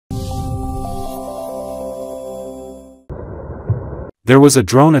There was a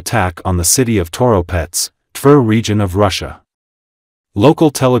drone attack on the city of Toropets, Tver region of Russia.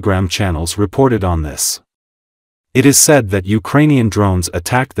 Local Telegram channels reported on this. It is said that Ukrainian drones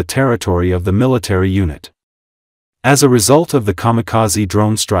attacked the territory of the military unit. As a result of the kamikaze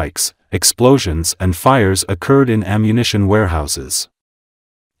drone strikes, explosions and fires occurred in ammunition warehouses.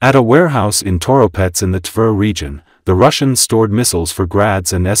 At a warehouse in Toropets in the Tver region, the Russians stored missiles for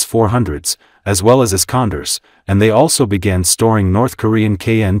Grads and S-400s, as well as Iskanders, and they also began storing North Korean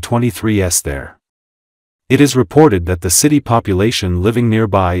KN23s there. It is reported that the city population living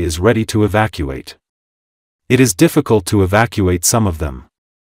nearby is ready to evacuate. It is difficult to evacuate some of them.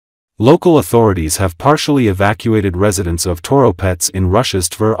 Local authorities have partially evacuated residents of Toropets in Russia's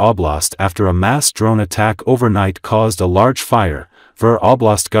Tver Oblast after a mass drone attack overnight caused a large fire, Tver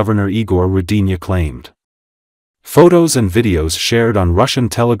Oblast Governor Igor Rudinya claimed. Photos and videos shared on Russian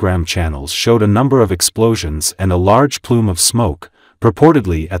Telegram channels showed a number of explosions and a large plume of smoke,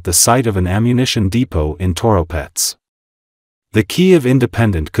 purportedly at the site of an ammunition depot in Toropets. The Kiev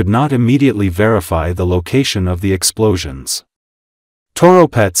Independent could not immediately verify the location of the explosions.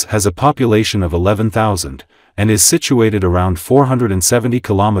 Toropets has a population of 11,000, and is situated around 470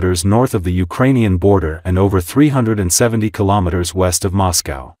 kilometers north of the Ukrainian border and over 370 kilometers west of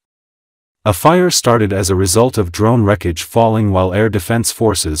Moscow. A fire started as a result of drone wreckage falling while air defense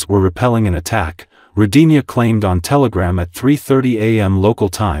forces were repelling an attack, Rudinya claimed on Telegram at 3:30 a.m. local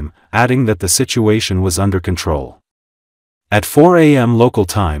time, adding that the situation was under control. At 4 a.m. local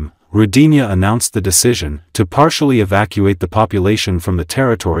time, Rudinya announced the decision to partially evacuate the population from the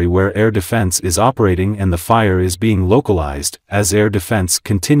territory where air defense is operating and the fire is being localized, as air defense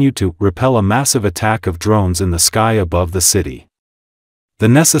continued to repel a massive attack of drones in the sky above the city. The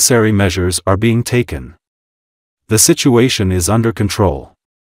necessary measures are being taken. The situation is under control.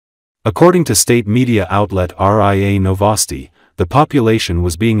 According to state media outlet RIA Novosti, the population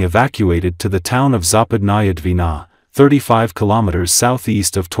was being evacuated to the town of Zapadnaya Dvina, 35 kilometers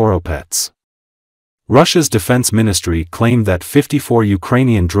southeast of Toropets. Russia's defense ministry claimed that 54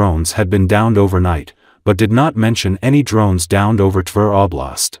 Ukrainian drones had been downed overnight, but did not mention any drones downed over Tver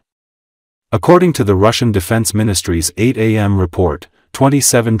Oblast. According to the Russian Defense Ministry's 8 a.m. report,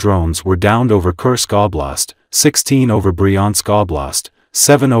 27 drones were downed over Kursk Oblast, 16 over Bryansk Oblast,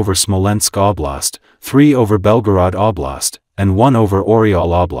 7 over Smolensk Oblast, 3 over Belgorod Oblast, and 1 over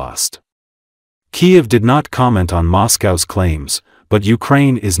Oryol Oblast. Kiev did not comment on Moscow's claims, but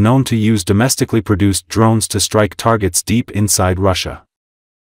Ukraine is known to use domestically produced drones to strike targets deep inside Russia.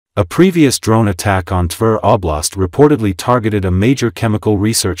 A previous drone attack on Tver Oblast reportedly targeted a major chemical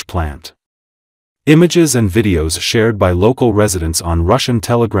research plant. Images and videos shared by local residents on Russian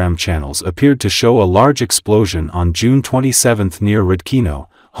Telegram channels appeared to show a large explosion on June 27 near Redkino,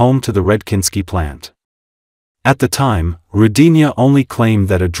 home to the Redkinsky plant. At the time, Rudinya only claimed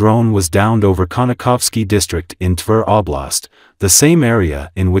that a drone was downed over Kharkiv district in Tver Oblast, the same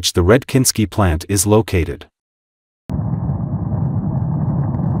area in which the Redkinsky plant is located.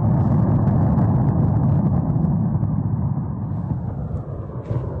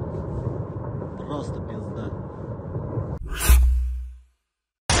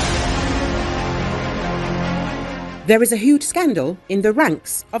 There is a huge scandal in the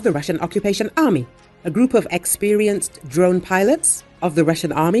ranks of the Russian occupation army. A group of experienced drone pilots of the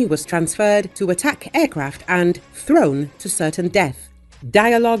Russian army was transferred to attack aircraft and thrown to certain death.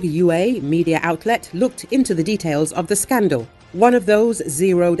 Dialogue UA media outlet looked into the details of the scandal. One of those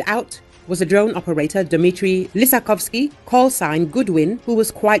zeroed out was a drone operator Dmitry Lysakovsky, call sign Goodwin, who was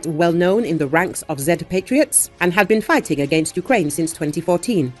quite well known in the ranks of Z Patriots and had been fighting against Ukraine since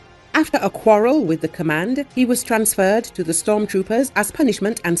 2014. After a quarrel with the command, he was transferred to the stormtroopers as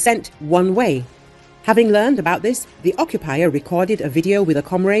punishment and sent one way. Having learned about this, the occupier recorded a video with a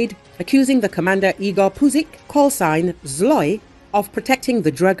comrade accusing the commander Igor Puzik, call sign Zloy, of protecting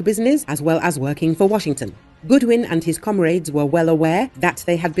the drug business as well as working for Washington. Goodwin and his comrades were well aware that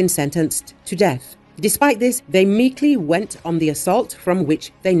they had been sentenced to death. Despite this, they meekly went on the assault from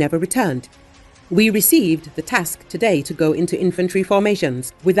which they never returned. We received the task today to go into infantry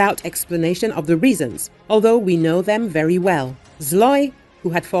formations without explanation of the reasons, although we know them very well. Zloy, who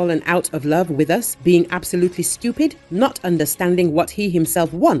had fallen out of love with us, being absolutely stupid, not understanding what he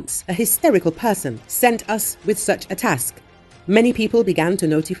himself wants, a hysterical person, sent us with such a task. Many people began to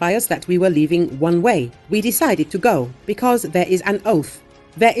notify us that we were leaving one way. We decided to go because there is an oath,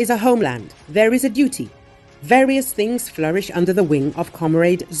 there is a homeland, there is a duty. Various things flourish under the wing of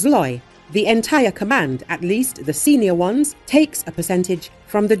Comrade Zloy. The entire command, at least the senior ones, takes a percentage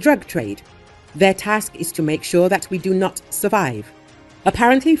from the drug trade. Their task is to make sure that we do not survive.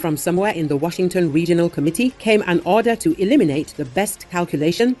 Apparently, from somewhere in the Washington Regional Committee came an order to eliminate the best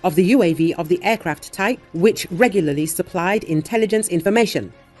calculation of the UAV of the aircraft type, which regularly supplied intelligence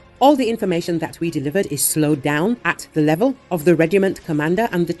information. All the information that we delivered is slowed down at the level of the regiment commander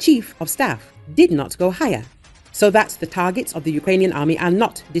and the chief of staff, did not go higher, so that the targets of the Ukrainian army are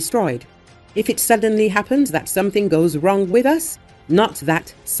not destroyed. If it suddenly happens that something goes wrong with us, not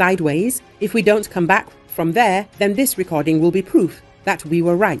that sideways, if we don't come back from there, then this recording will be proof that we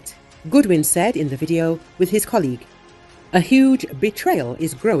were right, Goodwin said in the video with his colleague. A huge betrayal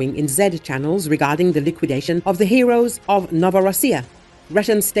is growing in Z channels regarding the liquidation of the heroes of Novorossiya.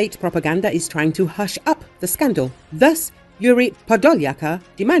 Russian state propaganda is trying to hush up the scandal. Thus, Yuri Podolyaka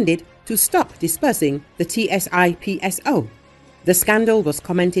demanded to stop dispersing the TSIPSO. The scandal was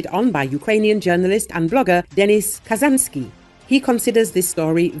commented on by Ukrainian journalist and blogger Denis Kazansky. He considers this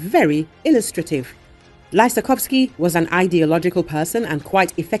story very illustrative. Lysakovsky was an ideological person and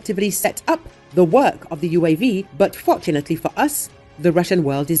quite effectively set up the work of the UAV, but fortunately for us, the Russian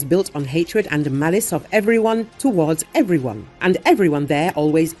world is built on hatred and malice of everyone towards everyone, and everyone there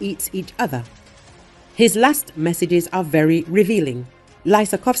always eats each other. His last messages are very revealing.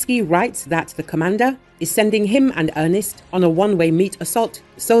 Lysakovsky writes that the commander is sending him and Ernest on a one-way meat assault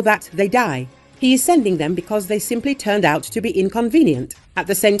so that they die. He is sending them because they simply turned out to be inconvenient. At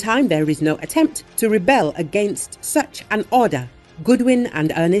the same time, there is no attempt to rebel against such an order. Goodwin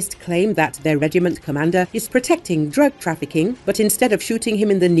and Ernest claim that their regiment commander is protecting drug trafficking, but instead of shooting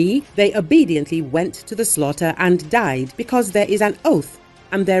him in the knee, they obediently went to the slaughter and died because there is an oath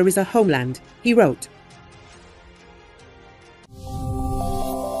and there is a homeland, he wrote.